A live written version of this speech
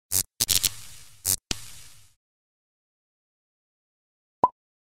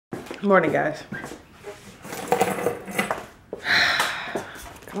Morning, guys.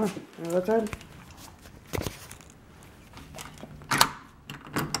 Come on, go outside.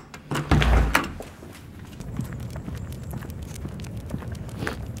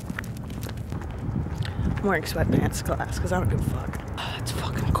 I'm wearing sweatpants to class because I don't give a fuck. Oh, it's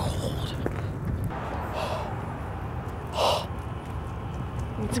fucking cold. I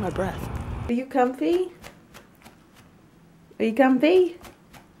can see my breath. Are you comfy? Are you comfy?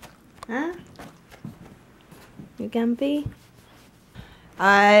 Huh? You comfy?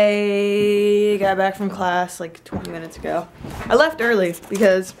 I got back from class like 20 minutes ago. I left early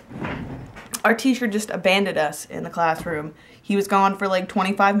because our teacher just abandoned us in the classroom. He was gone for like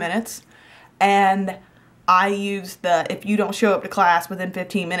 25 minutes and I used the if you don't show up to class within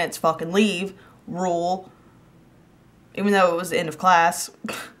 15 minutes, fucking leave rule. Even though it was the end of class.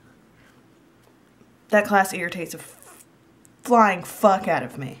 That class irritates the flying fuck out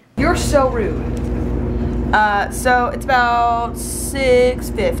of me. You're so rude. So it's about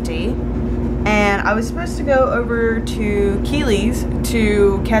 6:50 and I was supposed to go over to Keely's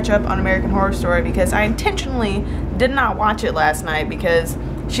to catch up on American Horror Story because I intentionally did not watch it last night because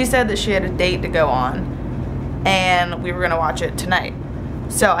she said that she had a date to go on and we were gonna watch it tonight.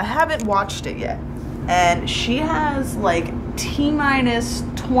 So I haven't watched it yet and she has like T-minus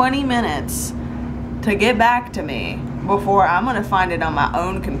 20 minutes to get back to me before I'm gonna find it on my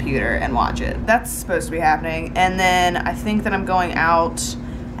own computer and watch it. That's supposed to be happening. And then I think that I'm going out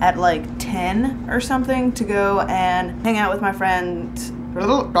at like 10 or something to go and hang out with my friends,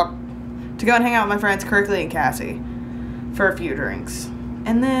 Kirkley and Cassie for a few drinks.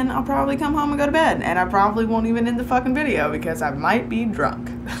 And then I'll probably come home and go to bed. And I probably won't even end the fucking video because I might be drunk.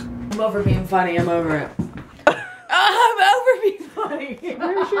 I'm over being funny, I'm over it. I'm over being funny.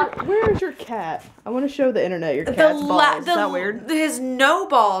 Where's your cat? I want to show the internet your cat's balls. Is that weird? There's no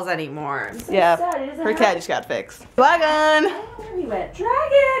balls anymore. So yeah, her cat just got fixed. Dragon! I don't know where he went.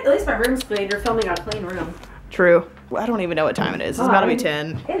 Dragon! At least my room's clean. You're filming out a clean room. True. Well, I don't even know what time it is. It's about to be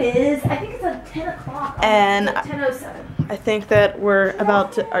 10. It is. I think it's like 10 o'clock. And 10:07. I think that we're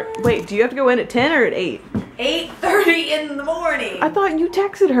about to... wait, do you have to go in at 10 or at 8? 8:30 in the morning. I thought you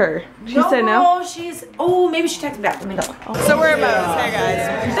texted her. She said no? She's... Oh, maybe she texted back. Let me go. So we're at Moe's. Hey,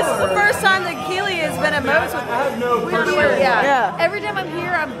 guys. This is the first time that Keely has been at Moe's with me. Yeah. Every time I'm here,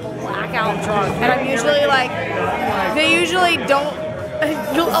 I'm blackout drunk. And I'm usually like... They usually don't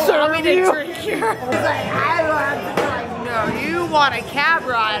allow me to drink here. It's like, I want to... No, you want a cab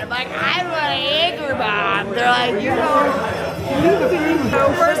ride. I'm like, I want an anchor bomb. They're like, you know...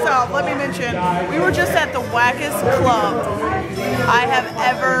 So first off, let me mention, we were just at the wackest club I have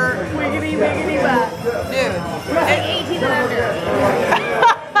ever... Wiggity, wiggity, whack. Dude. Like 18 and under.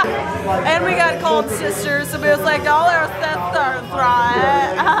 And we got called sisters, so we was like, all our sisters,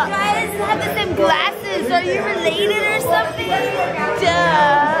 right? You guys have the same glasses. Are you related or something?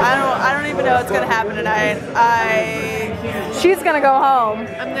 Duh. I don't even know what's gonna happen tonight. She's gonna go home.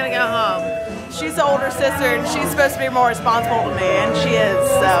 I'm gonna go home. She's the older sister, and she's supposed to be more responsible to me, and she is,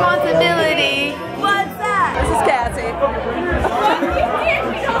 so. Responsibility. What's that? This is Cassie.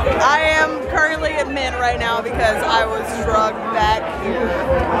 I am currently at Mint right now because I was drugged back here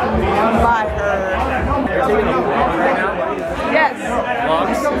by her. Yes.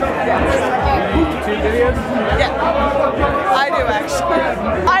 Vlogs? YouTube videos? Yeah. I do actually.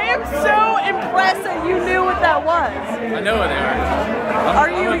 I am so impressed that you knew what that was. I know what they are. Are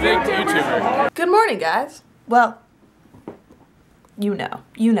you I'm a big YouTuber. Good morning, guys. Well, you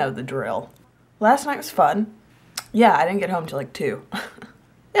know the drill. Last night was fun. Yeah, I didn't get home till like 2.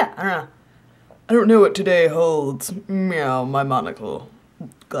 Yeah, I don't know. I don't know what today holds. Meow, my monocle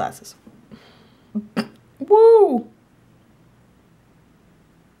glasses. Woo!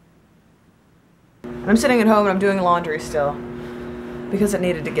 I'm sitting at home and I'm doing laundry still because it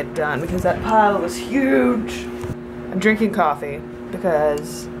needed to get done because that pile was huge. I'm drinking coffee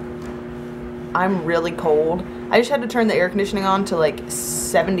because I'm really cold. I just had to turn the air conditioning on to like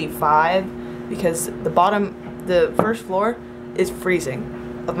 75 because the first floor is freezing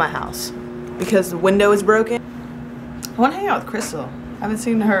of my house because the window is broken. I want to hang out with Crystal. I haven't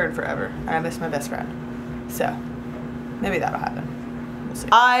seen her in forever and I miss my best friend. So maybe that'll happen. We'll see.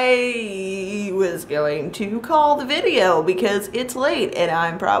 I was going to call the video because it's late and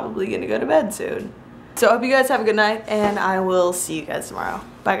I'm probably gonna go to bed soon. So I hope you guys have a good night and I will see you guys tomorrow.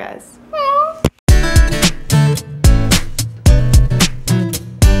 Bye guys.